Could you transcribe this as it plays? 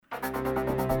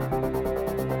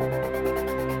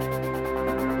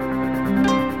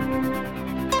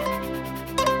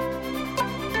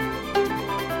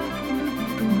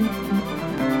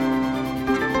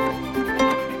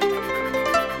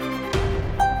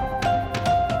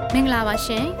မင်္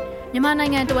ဂလာပါရှင်မြန်မာနို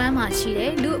င်ငံတဝမ်းမှာ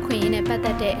ရှိတဲ့လူအခွင့်အရေးနဲ့ပတ်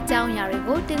သက်တဲ့အကြောင်းအရာတွေ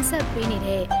ကိုတင်ဆက်ပေးနေ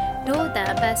တဲ့ဒို့အ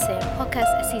တန်အပတ်စဉ်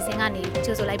podcast အစီအစဉ်ကနေ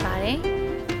ကြိုဆိုလိုက်ပါ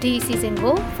တယ်ဒီအစီအစဉ်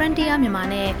ကို Frontier မြန်မာ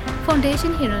နဲ့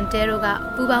Foundation Hirondale တို့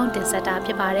ကပူးပေါင်းတင်ဆက်တာဖြ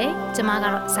စ်ပါတယ်ကျွန်မက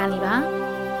တော့ဇာလီပါ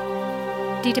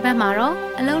ဒီတစ်ပတ်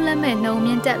မှာတော့အလုံလက်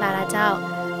မဲ့နှုံမြင့်တက်လာတာကြောင့်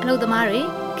အလုပ်သမားတွေ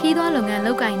ခီးသွွားလုပ်ငန်း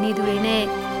လုပ်ကိုင်နေသူတွေ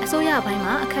နဲ့အစိုးရဘို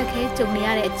င်းမှာအခက်အခဲကြုံနေရ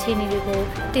တဲ့အခြေအနေတွေကို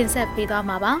တင်ဆက်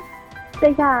ပေးသွားမှာပါစိ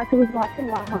တ်ကသူ့ဘာဖြစ်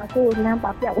လာမှာကိုလမ်း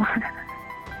ပါပြောက်သွားတာ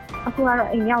အခုကတော့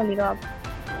အိမ်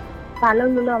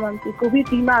ရောက်နေတော့ဘာလို့မှမသိကိုဗစ်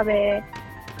ပြီးမှပဲ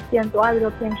ပြန်သွားပြီး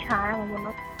တော့ပြန်ရှာရ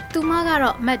မှာပေါ့နော်သူမ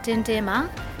ကတော့မတ်တင်းတင်း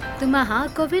မှာသူမဟာ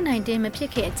COVID-19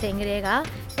 မဖြစ်ခင်အချိန်ကတည်းက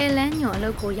အဲလန်းညွန်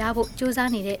အလုပ်ကိုရဖို့ကြိုး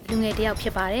စားနေတဲ့လူငယ်တစ်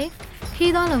ယောက်ဖြစ်ပါတယ်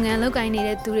ခီးသောလုပ်ငန်းလုပ်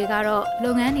ကိုင်နေတဲ့သူတွေကတော့လု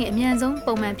ပ်ငန်းတွေအမြန်ဆုံး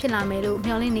ပုံမှန်ဖြစ်လာမယ်လို့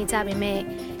မျှော်လင့်နေကြပေ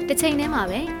မဲ့တစ်ချိန်တည်းမှာ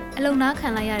ပဲအလုံနာခံ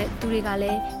လိုက်ရတဲ့သူတွေ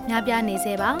ကလ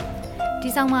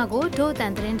ည်းများပြားနေစေပါဒီဆောင်မကိုဒို့အတ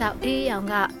န်သတင်းတောက်အေးအောင်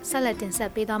ကဆက်လက်တင်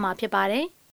ဆက်ပေးသွားမှာဖြစ်ပါတယ်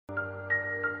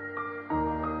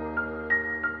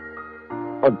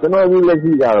ကျွန်တော်ကြီးလက်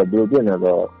ရှိကတော့ဒီ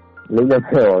လိုဖြစ်နေတော့လုံးလက်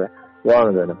ဆက်ရောပြော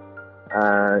ရမယ်နော်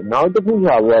နောက်တစ်ခု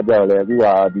ရှာဖို့ကြောက်လေအခု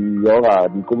ကဒီယော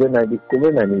ဂဒီ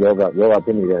COVID-19 ယောဂဖြ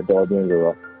စ်နေတဲ့အတော်အင်း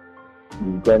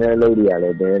ဆိုတော့ဒီကျန်တဲ့အလုပ်တွေကလ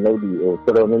ည်းဘယ်အလုပ်တွေ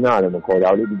တော်တော်များများလည်း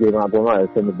မခေါ်ကြဘူးလေဒီချိန်မှာအကုန်လုံးအ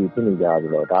ဆင်မပြေဖြစ်နေကြဆို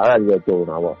တော့ဒါကလ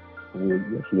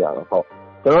ည်းကြုံတာပေါ့ဒီရှိ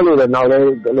ရတော့ဟုတ်ကျွန်တော်တို့လည်းနောက်လ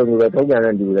ည်းအဲ့လိုမျိုးပဲထုတ်ပြန်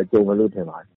တဲ့လူတွေလည်းကြုံမလို့ထင်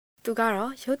ပါတယ်သူကတော့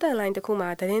ရုပ်သံလိုင်းတစ်ခုမှာ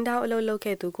သတင်းတောက်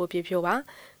အလုပ်လုပ်ခဲ့သူကိုပြဖြိုးပါ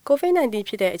COVID-19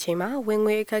 ဖြစ်တဲ့အချိန်မှာ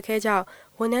ဝင်ငွေအခက်အခဲကြောင့်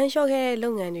ဝန်ထမ်းလျှော့ခဲ့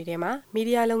တဲ့လုပ်ငန်းတွေထဲ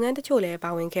မှာမီဒီယာလုပ်ငန်းတချို့လ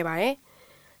ည်းပါဝင်ခဲ့ပါတယ်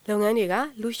လုပ်ငန်းတွေက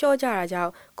လူလျှော့ကြတာကြော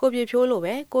င့်ကိုပြဖြိုးလို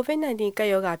ပဲ COVID-19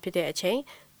 ကပ်ရောဂါဖြစ်တဲ့အ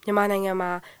ချိန်မြန်မာနိုင်ငံ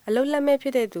မှာအလုပ်လက်မဲ့ဖြ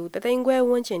စ်တဲ့သူ3သိန်းခွဲ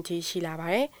ဝန်းကျင်ထိရှိလာပါတ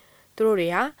ယ်သူတို့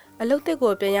တွေဟာအလုပ်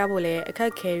တစ်ကိုပြန်ရဖို့လည်းအ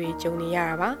ခက်အခဲတွေကြုံနေရ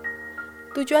တာပါ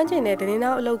သူကျွမ်းကျင်တဲ့သတင်း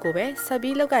တောက်အလုပ်ကိုပဲဆက်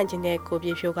ပြီးလုပ်ကိုင်ခြင်းတဲ့ကိုပြ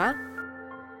ဖြိုးက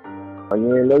အရ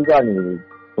င်လောက်ကနေ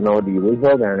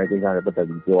ကျွန်တော်ဒီဝိသောကန်တဲ့ကိစ္စနဲ့ပတ်သက်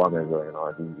ပြီးပြောရမယ်ဆိုရင်တော့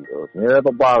ဒီနည်းနည်း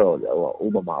ပါတော့လေ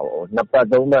ဥပမာပေါ့နှစ်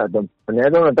ပတ်သုံးပတ်အန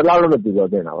ည်းဆုံးတစ်လလောက်တော့ပြော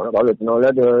တင်တာပေါ့နော်ဘာလို့ကျွန်တော်လည်း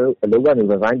အလုပ်ကနေ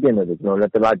ပဲခိုင်းတင်တယ်ဆိုကျွန်တော်လည်း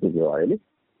တစ်လကြည့်ပြောရ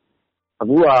တယ်လေအ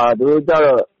ခု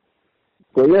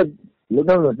ကသူတို့ကျတော့ကိုယ့်ရဲ့လူ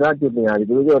တော်တို့တက်ကြည့်တင်ရ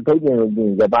တယ်သူတို့ထုတ်တင်လို့ပြင်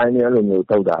ရပိုင်းနဲ့အဲ့လို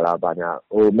မျိုးထုတ်တာလားဘာညာ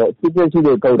ဖြစ်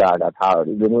ရှိလို့ထုတ်တာဒါထားတော့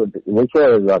ဒီလိုမျိုးဝိ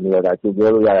ချေဆိုတာမျိုးဒါကြည့်ပြော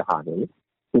လို့ရတဲ့ဟာနေလေ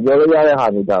ကြည့်ပြောလို့ရ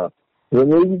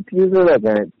တဲ့ဟာနေတော့ဒီမျိုးပြည့်စုံတဲ့က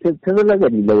သင်္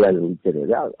ကန်းဒီလောက်ရလို့ဖြစ်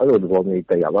တယ်ဗျာအဲ့လိုသဘော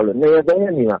မျိုးတရားဘာလို့နေရာတို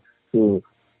င်းနေမှာ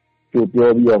သူပြော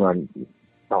ပြီးတော့မှ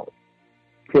တော့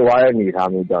ဖြစ်သွားတဲ့အနေအထား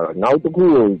မျိုးကြတော့နောက်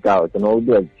တစ်ခုကိုကြတော့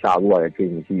ကျွန်တော်တို့ရှာဖို့ရတယ်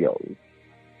ချိန်မရှိတော့ဘူး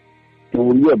သူ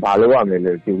ကြီးကဘာလုပ်ရ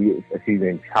မလဲလဲသူကြီးအစီအစ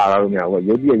ဉ်ချလာလို့မရ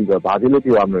ဘူးရုပ်ပြည့်ပြီးတော့ဘာဖြစ်လို့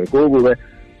ပြောရမလဲကိုယ့်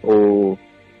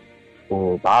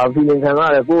ကိုယ်ပဲဘာဖီလင်ခံ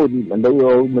ရတယ်ကိုယ့်ဒီ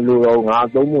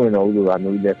မလို့တော့ငါသုံးမဝင်တော့ဘူး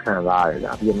ဆိုတာမျိုးလည်းခံစားရ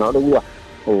တယ်ဗျာပြီးတော့နောက်တစ်ခု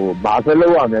ကဘာဆက်လု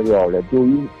ပ်ရမလဲ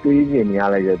ဆိုတော့လေတူကြီးတွေးနေရ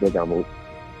လိုက်တဲ့အတွက်ကြောင့်မို့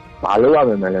ဘာလုပ်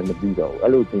ရမလဲလည်းမသိတော့ဘူး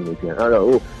အဲ့လိုသင်နေပြန်အဲ့တော့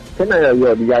ဖြစ်နေ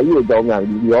ရပြီးဒီယာကြီးကိုအကြောင်းပြ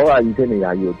ပြီးယောဂကြီးဖြစ်နေ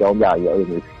ရကြီးကိုအကြောင်းပြပြီးအဲ့လို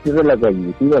မျိုးစစ်လက်ကကြီး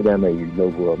ပြီးတော့ကြမ်းမယ်ကြီးလု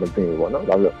ပ်ဖို့တော့မသိဘူးပေါ့နော်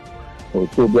ဒါ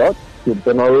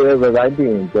ဆိုသူပြောကျွန်တော်ရဲ့ website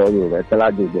တင်ပြောလို့ပဲတ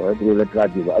လားကြည့်ပြောသူတို့လည်းတလား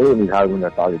ကြည့်ပါအဲ့လိုအနေထားမျိုး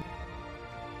နဲ့တောင်းတယ်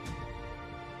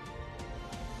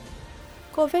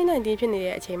COVID-19 ဖြစ်နေ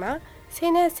တဲ့အချိန်မှာ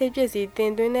ဆေးနဲ့ဆေးပစ္စည်း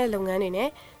တင်သွင်းတဲ့လုပ်ငန်းတွေ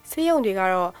နဲ့ဆေးရုံတွေ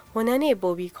ကတော့ဝန်ထမ်း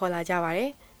တွေပို့ပြီးခေါ်လာကြပါတယ်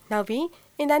။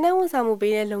နောက်ပြီးအင်တာနက်ဝန်ဆောင်မှု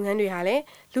ပေးတဲ့လုပ်ငန်းတွေဟာလ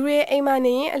ည်းလူတွေအိမ်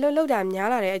မှာနေရင်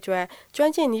အလုပ်လုပ်တာများလာတဲ့အတွက်ကျွ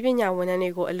မ်းကျင်နည်းပညာဝန်ထ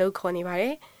မ်းတွေကိုအလုပ်ခေါ်နေပါ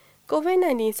တယ်။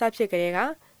 COVID-19 စဖြစ်ကြတဲ့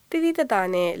ကတိတိတတ်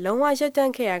နဲ့လုံးဝရပ်တ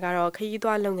န့်ခဲ့ရကတော့ခရီး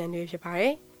သွားလုပ်ငန်းတွေဖြစ်ပါတ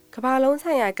ယ်။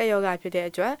ကမ္ဘာလုံးဆိုင်ရာကပ်ရောဂါဖြစ်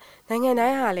တဲ့အတွက်နိုင်ငံတို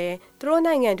င်းဟာလ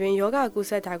ည်းသူတို့နိုင်ငံတွင်ရောဂါကူး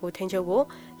စက်တာကိုထိန်းချုပ်ဖို့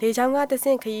လေကြောင်းကတဆ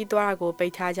င့်ခရီးသွားတာကိုပိ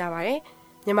တ်ထားကြပါတယ်။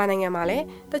မြန်မာနိုင်ငံမှာလည်း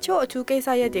တချို့အထူးကိစ္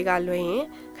စရပ်တွေကလွှဲ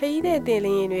ရင်ခရီးသည်တင်လ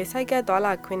င်းရင်တွေစိုက်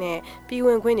ကတ်သွားလာခွင့်နဲ့ပြည်ဝ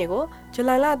င်ခွင့်တွေ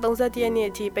ကိုဇူလိုင်လ31ရက်နေ့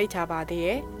အထိပိတ်ထားပါသေးတ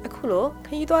ယ်။အခုလို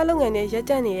ခရီးသွားလုပ်ငန်းတွေရပ်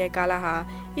တန့်နေတဲ့ကာလဟာ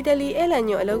အီတလီအဲလန်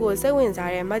ညွန်အလုပ်ကိုစိတ်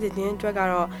ဝင်စားတဲ့မတ်တင်အတွက်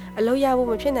ကတော့အလုပ်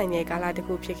ရဖို့မဖြစ်နိုင်တဲ့ကာလတစ်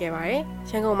ခုဖြစ်ခဲ့ပါတယ်။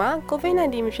ရန်ကုန်မှာ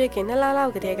COVID-19 မဖြစ်ခင်2လလောက်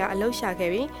ကတည်းကအလုပ်ရှာ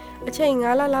ခဲ့ပြီးအချိန်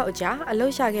9လလောက်အကြာ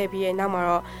အလုပ်ရှာခဲ့ပြီးတဲ့နောက်မှာ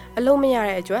တော့အလုပ်မ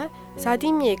ရတဲ့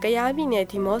အတွက်ဇာတိမြေကရားပြည်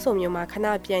နယ်ဒီမော့ဆုံမြို့မှာခဏ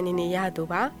ပြန်နေ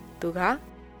ရသူပါ။သူ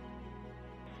ကအ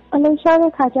လုံးရှား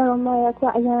တဲ့ခါကျတော့မှအခု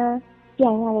အရင်ပြ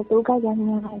န်ရတယ်ဒုက္ခရနေ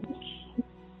ရတယ်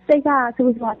စိတ်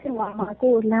ကသူ့ဘာဖြစ်သွား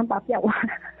မှာကိုလမ်းပါပြောက်သွား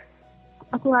တာ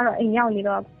အခုကတော့အိမ်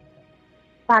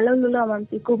ရောက်နေတော့ဘာလို့မှမ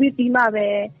သိကိုဗစ်ပြီးမှပဲ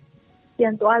ပြ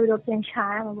န်သွားပြီးတော့ပြန်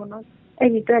ရှာရမှာပေါ့နော်အဲ့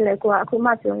ဒီအတွက်လည်းကိုကအခုမှ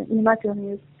ပြောညီ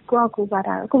မပြောနေကို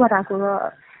ဘာသာ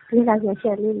ဆိုတော့လေးလာချ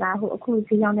က်လေးလာဟို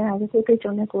အခုဒီရောက်နေတာ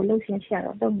ကိုသိကြုံနေကိုလှုပ်ရှင်ရှာ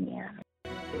တော့လုပ်နေ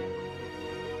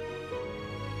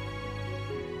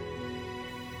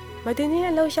ရတာမ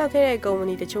တင်တဲ့အလုပ်လျှောက်ခဲ့တဲ့ကုမ္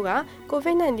ပဏီတချို့က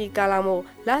COVID-19 ကာ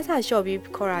လမို့လစာလျှော့ပြီး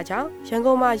ခေါ်တာကြောင့်ရန်ကု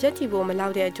န်မှာရက်တီဖို့မလော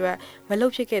က်တဲ့အတွက်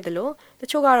မလုပ်ဖြစ်ခဲ့သလို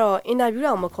တချို့ကတော့အင်တာဗျူး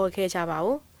တောင်မခေါ်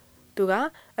ခဲ့ကြပါဘူး သူက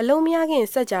အလုံးမရခင်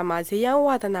စက်ကြာမှာဈေးရောင်း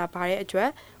ဝါသနာပါတဲ့အတွက်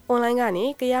အွန်လိုင်းကနေ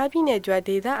ကရားပြည်နယ်ကျွတ်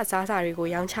ဒေသအစားအစာတွေကို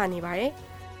ရောင်းချနေပါတယ်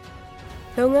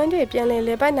။လုပ်ငန်းတွေပြန်လ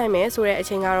ည်ပတ်နိုင်မယ်ဆိုတဲ့အ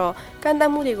ချိန်ကတော့ကန့်သ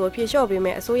တ်မှုတွေကိုဖြေလျှော့ပေးမ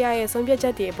ယ်အစိုးရရဲ့ဆုံးဖြတ်ချ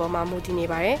က်တွေအပေါ်မှာမူတည်နေ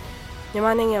ပါတယ်။မြန်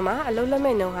မာနိုင်ငံမှာအလုပ်လက်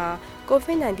မဲ့နှုန်းဟာ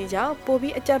COVID-19 ကြောင့်ပို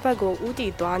ပြီးအကျပ်ဘက်ကိုဦးတ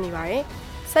ည်သွားနေပါတယ်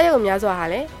။ဆက်ရုံများစွာဟာ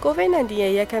လည်း COVID-19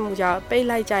 ရဲ့ရက်ခတ်မှုကြောင့်ပိတ်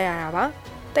လိုက်ကြရတာပါ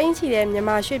။တိမ့်ချီတဲ့မြန်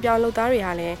မာရွှေ့ပြောင်းလုပ်သားတွေ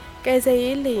ဟာလည်းကယ်ဆယ်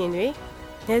ရေးလေယာဉ်တွေ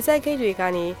နေဆက်ဂိတ်တွေက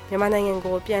နေမြန်မာနိုင်ငံ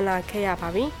ကိုပြန်လာခဲ့ရပါ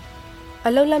ပြီ။အ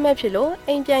လုပ်လက်မဲ့ဖြစ်လို့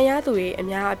အိမ်ပြန်ရသူတွေအ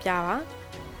များအပြားပါ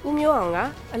။ဦးမျိုးအောင်က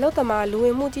အလုပ်သမားလူဝ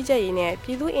င်မှုကြီးကြပ်ရေးနဲ့ပြ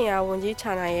ည်သူ့အင်အားဝန်ကြီး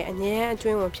ဌာနရဲ့အငြင်းအတွ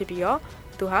င်းဝင်ဖြစ်ပြီးတော့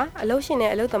သူဟာအလုပ်ရှင်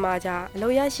နဲ့အလုပ်သမားကြားအလု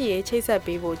ပ်ရရှိရေးချိတ်ဆက်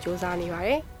ပေးဖို့ကြိုးစားနေပါတ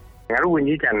ယ်။ငါတို့ဝန်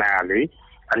ကြီးဌာနကလေ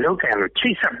အလုပ်ခံလို့ချိ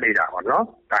တ်ဆက်ပေးတာပေါ့နော်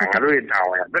။ဒါငါတို့ရဲ့တာဝ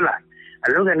န်ရဟုတ်လား။အ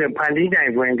လုပ်ခံနဲ့ဖန်တီးနို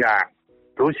င်ခွင့်က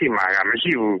ဒုစီမာကမ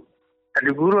ရှိဘူး။တ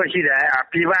ကူတော့ရှိတယ်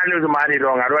ပြည်ပအလုပ်သမားတွေ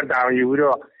တော့ငါတို့တာဝန်ယူပြီး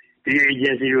တော့ဒီ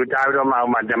agency ကိုတားပြီးတော့မှ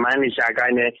ဒမန်းနေရှာကို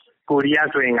င်းနေကိုရီးယား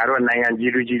ဆိုရင်ငါတို့နိုင်ငံ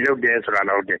ကြီးလူကြီးလုပ်တယ်ဆိုတာ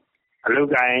တော့တယ်။အလုပ်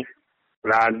ကိုင်း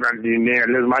လာဒီနေ့အ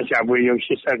လုပ်သမားရှာဖွေရုံ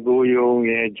89ရုံ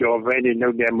ရဲ့ကြော်ဖဲတွေလု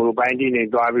ပ်တယ်မိုဘိုင်းတွေနဲ့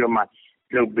တွားပြီးတော့မှ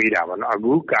လုပ်ပေးတာပေါ့နော်အ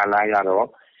ခုကာလကတော့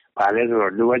ဗာလဲဆို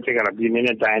တော့လိုအပ်ချက်ကတော့ပြည်နေ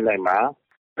တဲ့တိုင်းလိုက်မှာ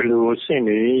ဘယ်လိုရှင်း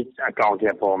နေအကောင့်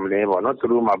တွေပေါ်မလဲပေါ့နော်သူ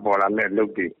တို့မှပေါ်လာမဲ့လု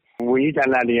ပ်ပြီးဝန်ကြီးဌာ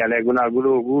နတွေကလည်းခု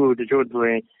တချို့တွ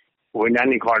င်ဝန်ထမ်း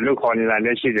တွေခေါ်နေတာလ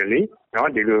ည်းရှိတယ်လေနော်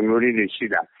ဒီလိုမျိုးလေးတွေရှိ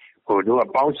တာတို့က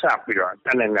ပေါင်းစပ်ပြီးတော့တ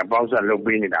က်နိုင်တဲ့ပေါင်းစပ်လုပ်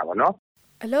ပေးနေတာပေါ့နော်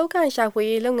အလုပ်ကန်ရှာဖွေ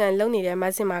ရေးလုပ်ငန်းလုပ်နေတဲ့မ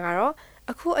ဆင်မာကတော့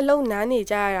အခုအလုပ်နားနေ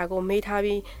ကြရတာကိုမေးထား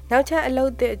ပြီးနောက်ထပ်အလု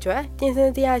ပ်တဲ့အတွက်ပြင်ဆင်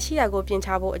စရာရှိတာကိုပြင်ချ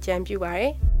ဖို့အကြံပြုပါတ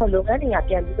ယ်။လုပ်ငန်းတွေက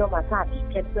ပြန်ပြီးတော့မှစနိုင်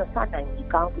ပြီး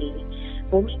ကောင်းပြီး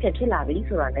ဘုံကြီးဖြစ်လာပြီ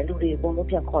ဆိုတာနဲ့လူတွေအကုန်လုံး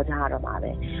ပြန်ခေါ်ကြရတော့မှာ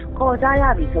ပဲ။ခေါ်ကြရ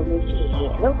ပြီဆိုလို့ရှိရ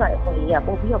င်အလုပ်ကအခွင့်အရေးက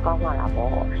ပို့ပြီးတော့ကောင်းလာတာပေါ့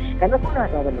။ဒါပေမဲ့ခုနက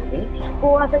တော့ဘယ်လိုလဲ။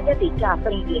ကိုယ်ကစိတ်သက်တည်ကြ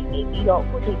ပိတ်နေပြီးတော့အ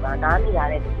ခုချိန်မှာနားနေရ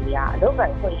တဲ့လူတွေကအလုပ်က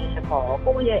အခွင့်အရေးတစ်ခေါ်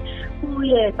ကိုယ့်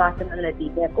ရဲ့ personality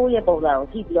နဲ့ကိုယ့်ရဲ့ပုံစံကို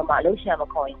ကြည့်ပြီးတော့မှအလုပ်ရှာမ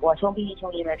ခေါ်ရင်ကိုယ်ရှုံးပြီး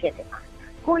ပဲဖြစ်နေမှာ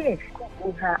။ကိုယ့်ရဲ့ကို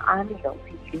ယ်ခံအားနေတော့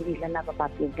စီလေးတွေလက်ပ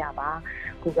ပြင်ကြပါ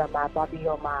ကိုယ်ကမှသွားပြီး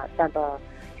တော့မှ sample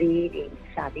လေးတွေ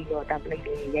ရှာပြီးတော့ template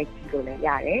တွေရိုက်ကြည့်လို့လည်းရ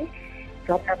တယ်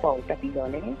job ပေါ်တက်ပြီးတော့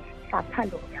လည်းစာဖတ်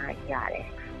လို့ရတယ်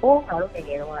။ငါတို့ငယ်င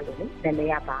ယ်တုန်းကလို့လည်းလ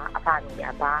ည်းရပါအဖတို့ရ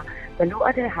ပါဘလို့အ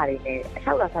ပ်တဲ့ဟာတွေနဲ့အ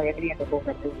ဆောက်အအုံရဲ့တည်းရဲ့ပုံ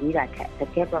စံတူရေးတာချက်တ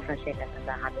ကယ် professional ဆို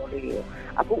တာဟာမျိုးလေးတွေကို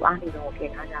အခုအားနေတော့ပြ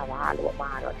င်ထားကြပါလို့အမ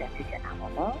ကတော့တက်ဖြစ်နေတာ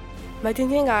ပေါ့နော်။မတင်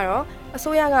ချင်းကတော့အ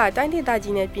စိုးရကတိုင်းဒေသ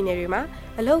ကြီးနဲ့ပြည်နယ်တွေမှာ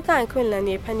အလုပ်ကိုင်ခွင့်လန်း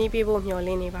တွေဖန်တီးပေးဖို့မျှော်လ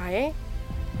င့်နေပါတယ်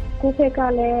။ကိုဖက်က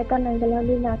လည်းတန်နိုင်ကြလို့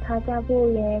လေ့လာထားကြဖို့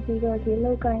ရယ်ပြီးတော့ဒီ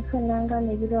လောက်ကိုင်ခွင့်လန်းက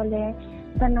နေပြီးတော့လည်း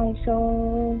တန်နိုင်ဆုံး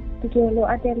တကယ်လို့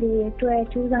အတက်လူတွေအတွက်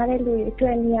ကျူးစားတဲ့လူတွေအတွ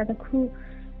က်နေရာတစ်ခု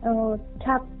ထ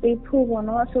ပ်ပေးဖို့ပေါ့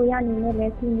နော်အစိုးရအနေနဲ့လ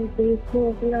ည်းကူညီပေး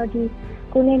ဖို့ပြီးတော့ဒီ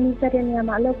ကိုနေနီးစတဲ့နေရာ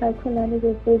မှာအလုပ်ကိုင်ခွင့်လန်းတွေ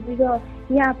ကိုပို့ပြီးတော့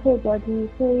ရဖို့ပေါ့ဒီ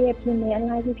ကိုရဲ့ပြည်နယ်အ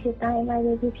လိုက်ဖြစ်တိုင်းအလိုက်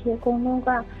ဖြစ်အကုန်လုံးက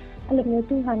အဲ့လိုမျိုး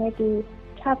သူ့ဟာနဲ့သူ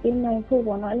ထပ်ပေးနိုင်ဖို့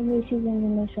ပေါ့နော်အဲ့လိုမျိုးစီစဉ်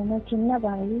နေဆိုတော့ကျင်းရ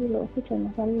ပါလိမ့်လို့အခုချိန်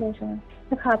မှာဆက်လို့ဆိုတော့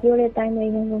တစ်ခါပြောတဲ့အတိုင်းပဲ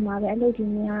ရုံးမှာပဲအလုပ်ဒီ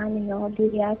များနေတော့ဒီ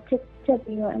ကချက်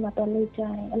ပြီးတော့အမှတော့လုပ်ကြတ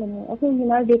ယ်အဲ့လိုမျိုးအခုဒီ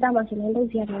မှာ data မှာဆိုရင်လုပ်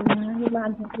ကြရတယ်များဒီမှာ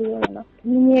ပြောရတော့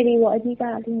ဒီငယ်တွေပေါ့အဓိက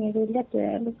ဒီငယ်တွေလက်တွေ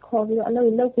ခေါ်ပြီးတော့အလုပ်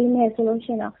လုပ်ပေးမယ်ဆိုလို့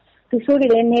ရှိရင်တော့သူဆိုးတွေ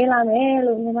လည်းနေလာမယ်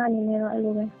လို့ညီမအနေနဲ့တော့အဲ့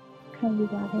လိုပဲခံယူ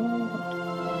ပါတယ်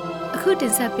အခုတ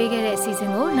င်ဆက်ပေးခဲ့တဲ့အစီအစ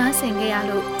ဉ်ကိုနားဆင်ကြရ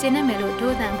လို့ကျင်းနေမယ်လို့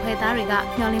ဒို့အတန်ဖွဲ့သားတွေက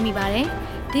မျှော်လင့်မိပါတယ်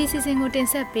ဒီအစီအစဉ်ကိုတင်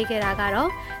ဆက်ပေးခဲ့တာကတော့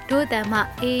ဒို့အတန်မှ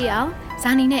အေးအောင်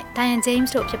ဇာနီနဲ့ Diane James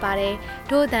တို့ဖြစ်ပါတယ်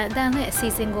ဒို့အတန်အတန်နဲ့အစီ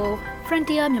အစဉ်ကို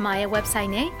Frontier မြန်မာရဲ့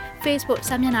website နဲ့ Facebook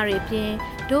စာမျက်နှာတွေအပြင်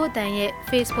ဒို့အတန်ရဲ့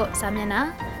Facebook စာမျက်နှာ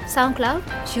SoundCloud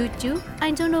YouTube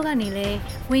iTunes တို့ကနေလည်း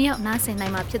ဝင်ရောက်နားဆင်နို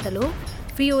င်မှာဖြစ်တယ်လို့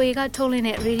VOA ကထုတ်လွှင့်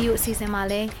တဲ့ရေဒီယိုအစီအစဉ်မှာ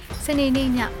လည်းစနေနေ့ည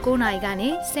9:00နာရီကနေ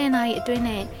10:00နာရီအတွင်း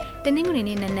နဲ့တနင်္ဂနွေ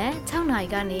နေ့နက်6:00နာရီ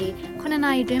ကနေ9:00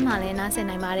နာရီအတွင်းမှာလည်းနားဆင်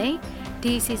နိုင်ပါတယ်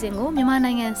ဒီအစီအစဉ်ကိုမြန်မာ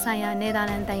နိုင်ငံဆိုင်ရာနယ်သာ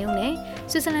လန်တန်ယုံနဲ့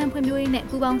ဆွစ်ဇာလန်ဖွံ့ဖြိုးရေးနဲ့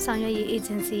ပူးပေါင်းဆောင်ရွက်ရေးအေ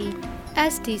ဂျင်စီ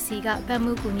SDC ကပံ့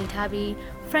ပိုးကူညီထားပြီး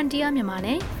Frontier မြန်မာ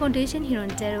နဲ့ Foundation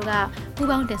Humanitarian တို့ကပူး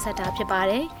ပေါင်းတင်ဆက်တာဖြစ်ပါ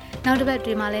တယ်။နောက်တစ်ပတ်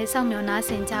တွေမှာလည်းစောင့်မျှော်နားဆ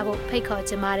င်ကြဖို့ဖိတ်ခေါ်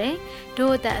ချင်ပါတယ်။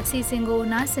တို့အသက်အစီအစဉ်ကို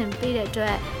နားဆင်ပေးတဲ့အတွ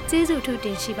က်ကျေးဇူးထူးတ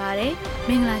င်ရှိပါတယ်။မ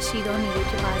င်္ဂလာရှိသောနေ့လေး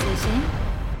ဖြစ်ပါစေရှင်။